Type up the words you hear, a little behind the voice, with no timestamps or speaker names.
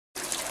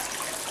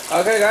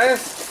Okay guys,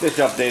 fish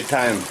update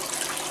time.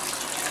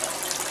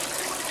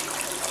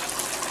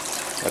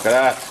 Look at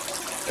that.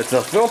 It's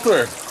a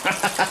filter.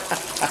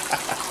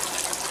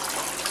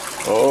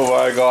 Oh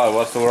my god,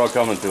 what's the world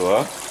coming to,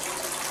 huh?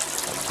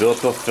 I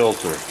built a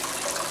filter.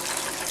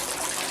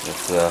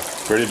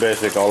 It's pretty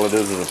basic. All it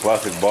is a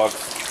plastic box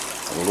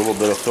with a little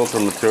bit of filter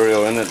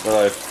material in it that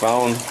I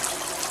found.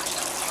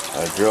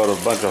 I drilled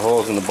a bunch of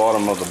holes in the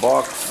bottom of the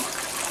box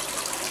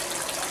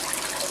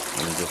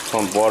and just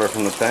pump water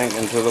from the tank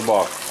into the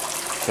box.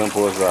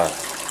 Simple as that.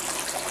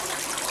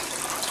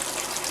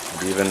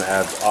 It even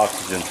adds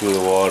oxygen to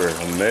the water.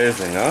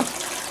 Amazing, huh?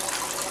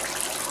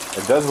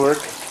 It does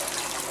work.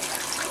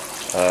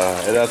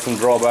 It has some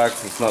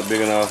drawbacks. It's not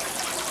big enough.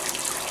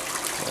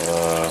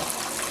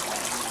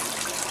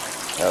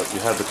 You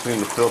have to clean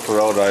the filter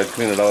out. I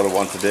clean it out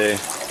once a day. It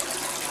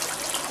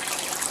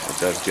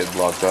does get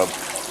blocked up,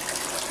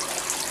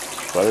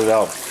 but it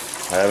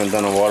helps. I haven't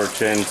done a water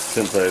change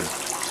since I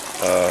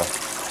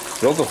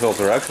built the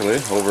filter,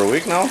 actually, over a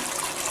week now.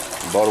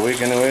 About a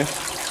week anyway.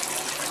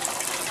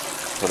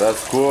 So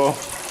that's cool.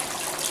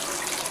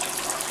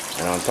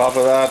 And on top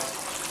of that,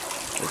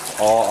 it's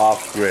all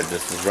off grid.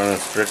 This is running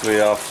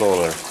strictly off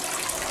solar.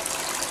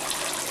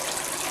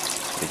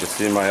 You can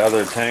see my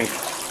other tank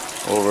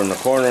over in the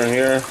corner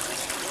here,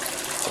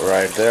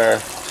 right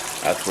there.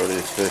 That's where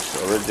these fish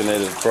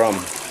originated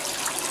from.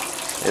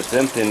 It's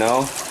empty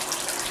now.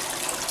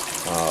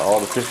 All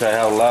the fish I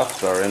have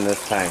left are in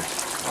this tank.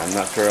 I'm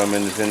not sure how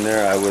many is in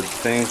there. I would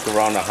think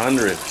around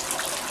 100.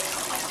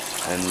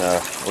 And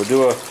we'll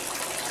do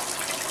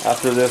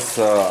after this,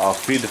 I'll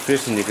feed the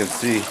fish and you can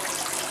see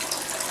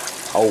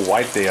how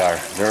white they are.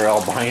 They're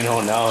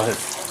albino now.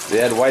 They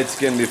had white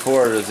skin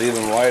before, it's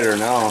even whiter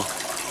now.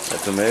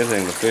 It's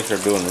amazing. The fish are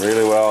doing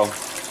really well.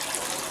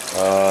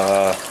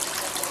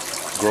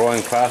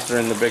 Growing faster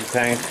in the big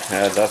tank.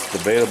 That's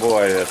debatable.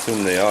 I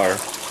assume they are.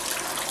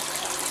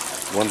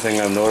 One thing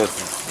I've noticed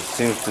is it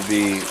seems to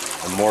be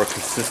a more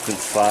consistent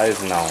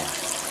size now.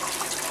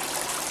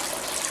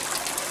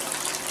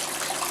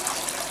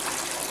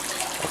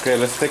 Okay,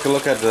 let's take a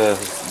look at the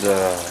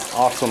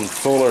awesome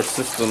solar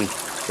system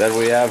that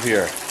we have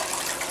here.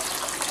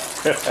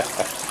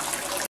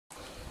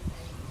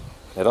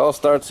 It all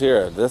starts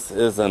here. This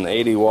is an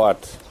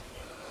 80-watt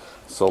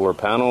solar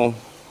panel.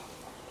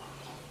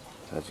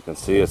 As you can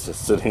see, it's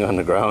just sitting on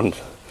the ground.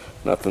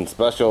 Nothing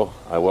special.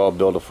 I will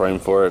build a frame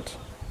for it.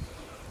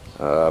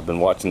 I've been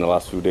watching the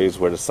last few days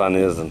where the sun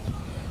is, and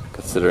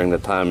considering the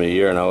time of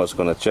year and how it's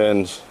going to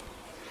change,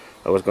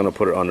 I was going to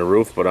put it on the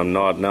roof, but I'm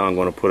not. Now I'm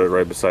going to put it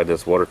right beside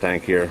this water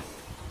tank here.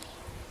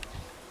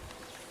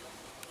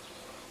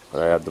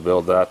 But I had to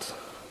build that.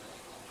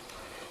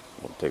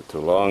 Won't take too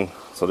long.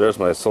 So there's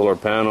my solar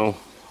panel.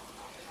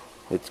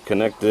 It's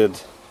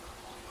connected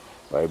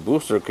by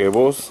booster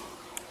cables.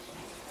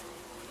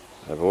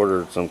 I've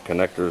ordered some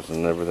connectors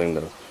and everything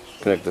to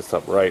connect this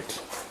up right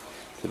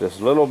to this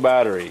little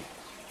battery.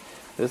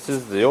 This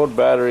is the old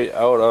battery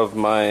out of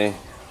my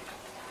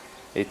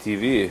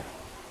ATV.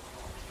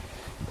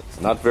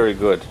 It's not very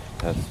good.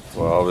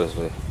 Well,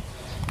 obviously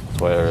that's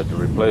why I had to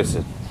replace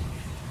it.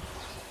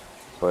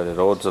 But it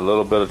holds a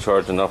little bit of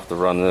charge, enough to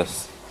run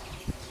this.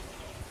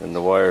 And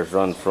the wires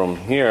run from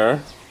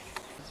here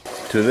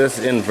to this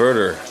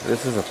inverter.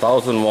 This is a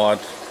 1000 watt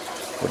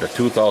with a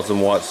 2000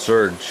 watt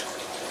surge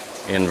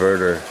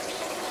inverter.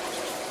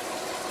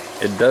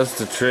 It does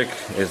the trick.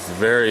 It's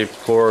very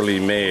poorly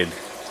made.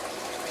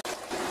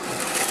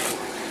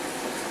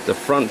 The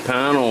front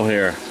panel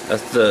here,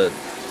 that's the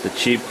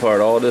cheap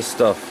part. All this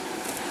stuff,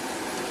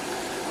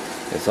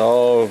 it's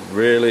all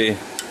really,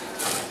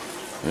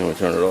 let me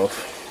turn it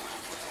off.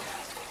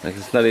 Like,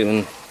 it's not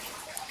even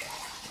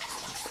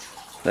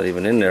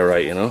in there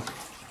right, you know.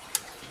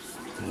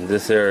 And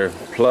this air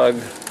plug,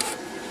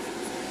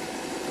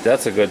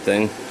 that's a good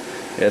thing.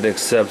 It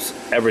accepts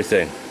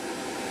everything.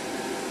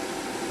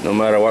 No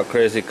matter what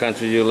crazy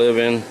country you live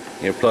in,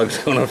 your plug's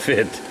gonna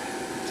fit.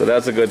 So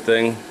that's a good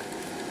thing.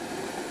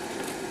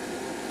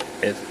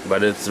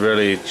 But it's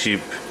really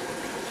cheap,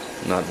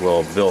 not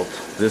well built.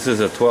 This is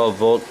a 12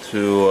 volt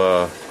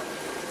to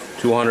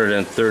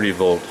 230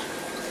 volt.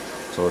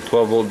 So a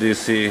 12 volt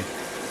DC,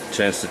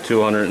 changed to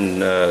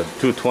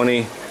 220.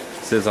 It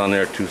says on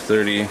there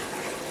 230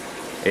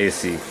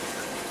 AC.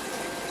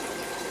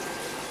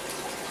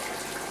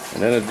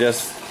 And then it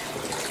just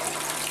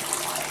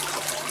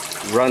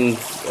runs.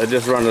 I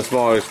just run a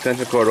small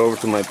extension cord over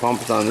to my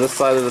pumps on this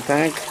side of the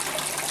tank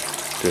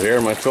to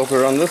here, my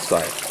filter on this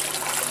side.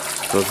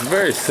 So it's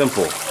very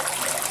simple,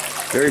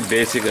 very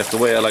basic. That's the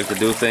way I like to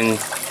do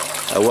things.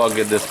 I will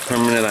get this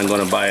permanent. I'm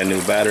going to buy a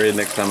new battery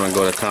next time I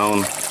go to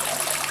town.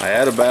 I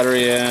had a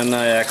battery and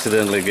I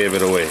accidentally gave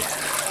it away.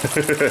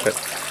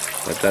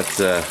 But that's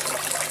the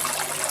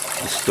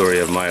story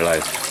of my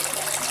life.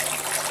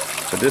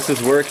 But this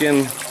is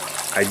working.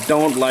 I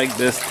don't like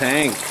this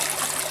tank.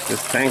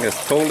 This tank has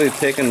totally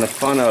taken the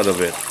fun out of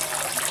it.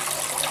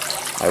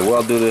 I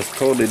will do this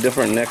totally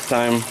different next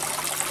time.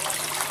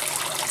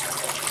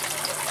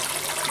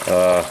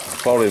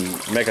 Probably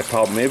make a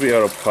top maybe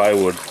out of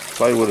plywood.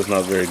 Plywood is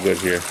not very good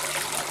here.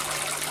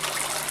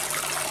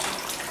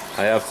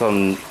 I have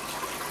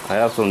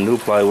some new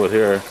plywood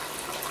here.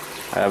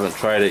 I haven't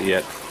tried it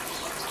yet.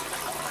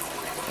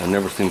 I've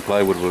never seen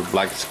plywood with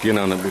black skin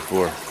on it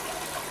before.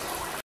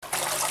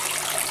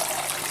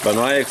 But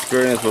my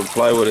experience with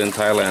plywood in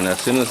Thailand,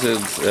 as soon as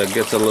it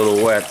gets a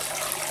little wet,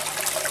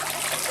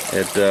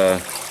 it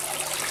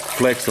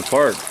flakes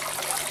apart.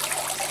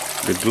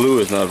 The glue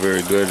is not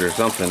very good or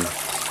something.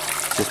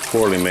 It's just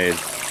poorly made.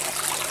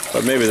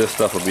 But maybe this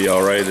stuff will be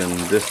alright, and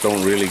this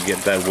don't really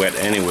get that wet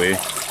anyway.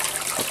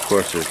 Of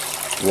course there's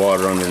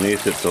water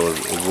underneath it, so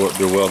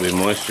there will be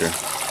moisture.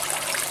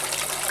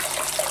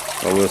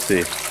 But we'll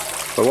see.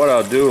 But what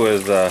I'll do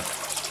is, let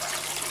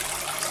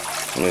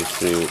me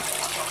see,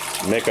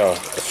 make a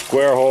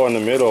square hole in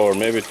the middle, or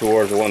maybe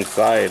towards one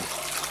side,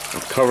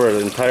 and cover the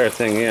entire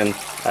thing in.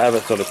 I have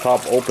it so the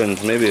top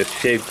opens, maybe a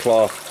shade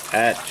cloth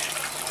hatch,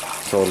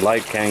 so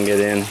light can get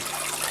in,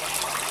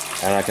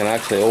 and I can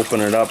actually open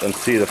it up and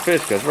see the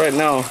fish, because right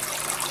now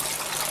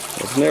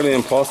it's nearly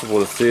impossible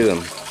to see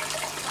them.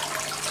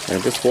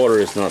 And this water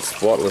is not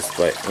spotless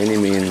by any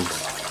means,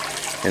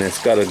 and it's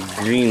got a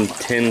green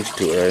tinge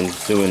to it. I'm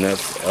assuming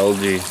that's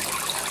algae,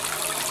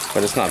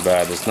 but it's not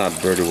bad. It's not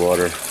dirty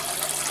water.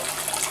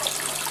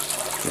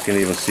 You can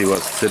even see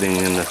what's sitting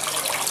in the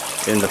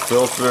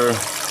filter.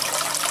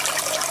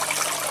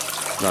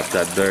 Not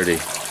that dirty.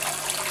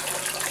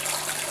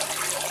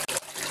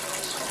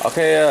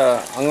 Okay,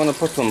 I'm gonna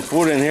put some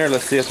food in here.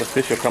 Let's see if the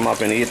fish will come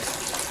up and eat.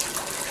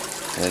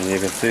 And you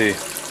can see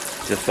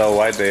just how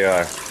white they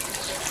are.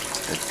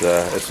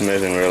 It's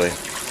amazing, really.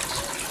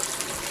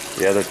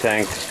 The other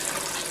tank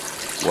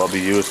will be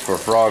used for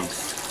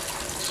frogs.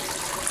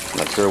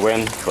 Not sure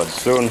when, but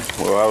soon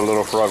we'll have a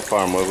little frog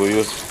farm.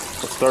 We'll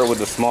start with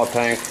the small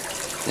tank,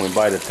 and we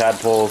buy the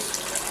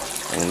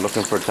tadpoles, and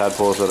looking for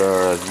tadpoles that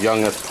are as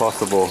young as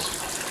possible.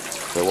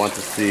 They want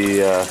to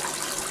see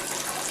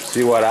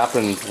what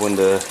happens when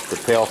the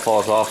tail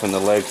falls off and the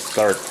legs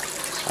start.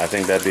 I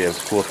think that'd be a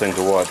cool thing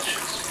to watch.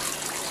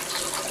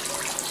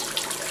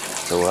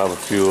 So we'll have a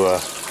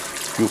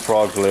few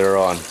frogs later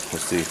on. We'll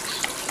see.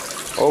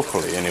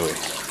 Hopefully, anyway.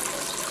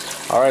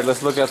 All right,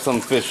 let's look at some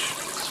fish.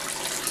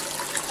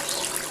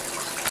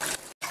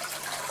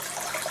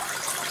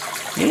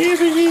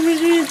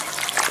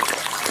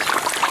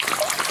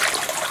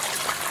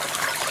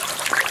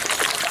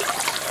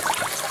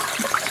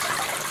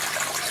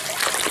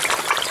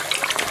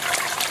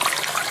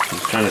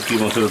 Just trying to keep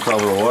them to the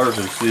top of the water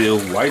to see how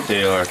white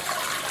they are.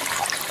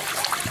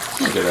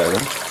 Look at that,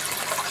 huh?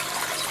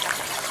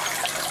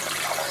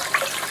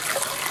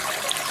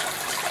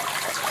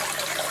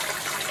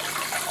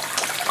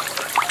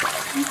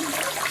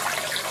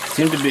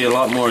 Seem to be a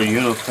lot more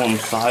uniform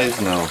size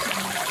now.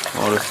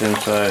 All the same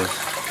size.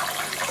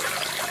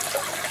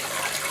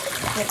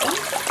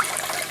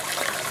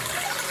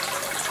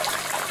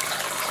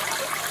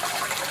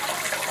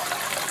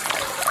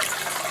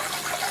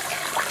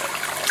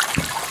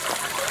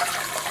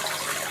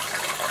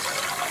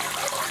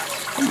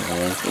 Come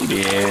on, come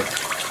here.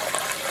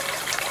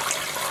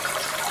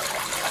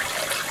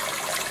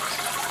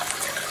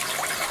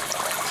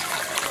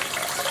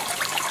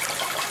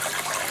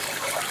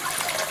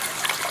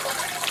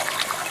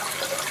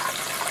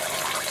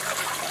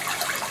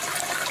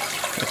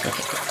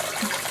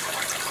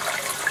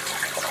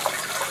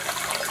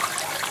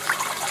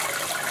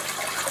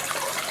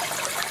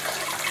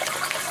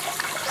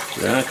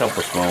 There are a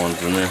couple small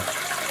ones in there.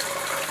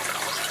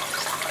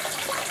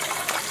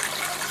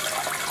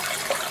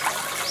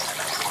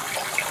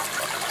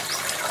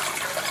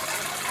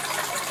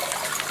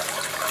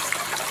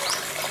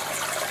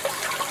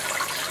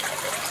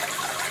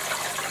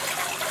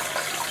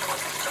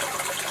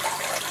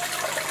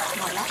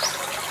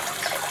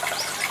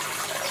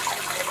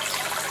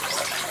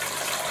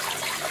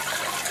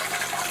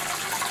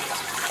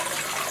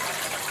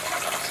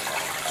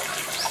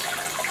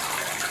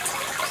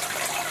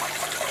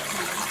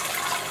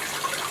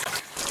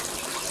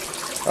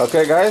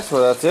 Okay guys,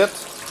 well that's it.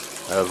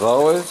 As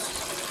always,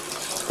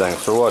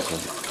 thanks for watching.